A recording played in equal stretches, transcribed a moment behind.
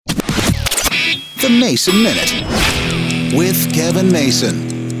The Mason Minute with Kevin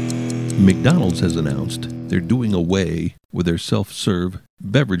Mason. McDonald's has announced they're doing away with their self-serve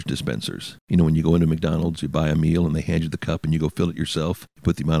beverage dispensers. You know, when you go into McDonald's, you buy a meal and they hand you the cup and you go fill it yourself. You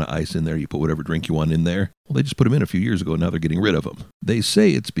put the amount of ice in there, you put whatever drink you want in there. Well, they just put them in a few years ago, now they're getting rid of them. They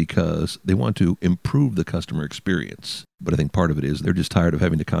say it's because they want to improve the customer experience. But I think part of it is they're just tired of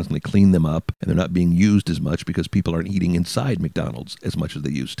having to constantly clean them up, and they're not being used as much because people aren't eating inside McDonald's as much as they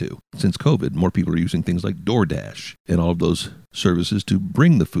used to. Since COVID, more people are using things like DoorDash and all of those services to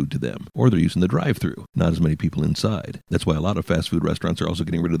bring the food to them, or they're using the drive-thru. Not as many people inside. That's why a lot of fast food restaurants are also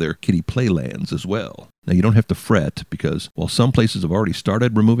getting rid of their kiddie playlands as well. Now, you don't have to fret because while some places have already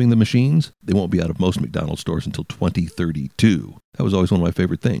started removing the machines, they won't be out of most McDonald's stores until 2032. That was always one of my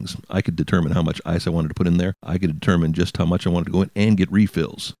favorite things. I could determine how much ice I wanted to put in there. I could determine just how much I wanted to go in and get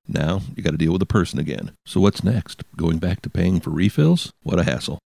refills. Now, you got to deal with the person again. So what's next? Going back to paying for refills? What a hassle.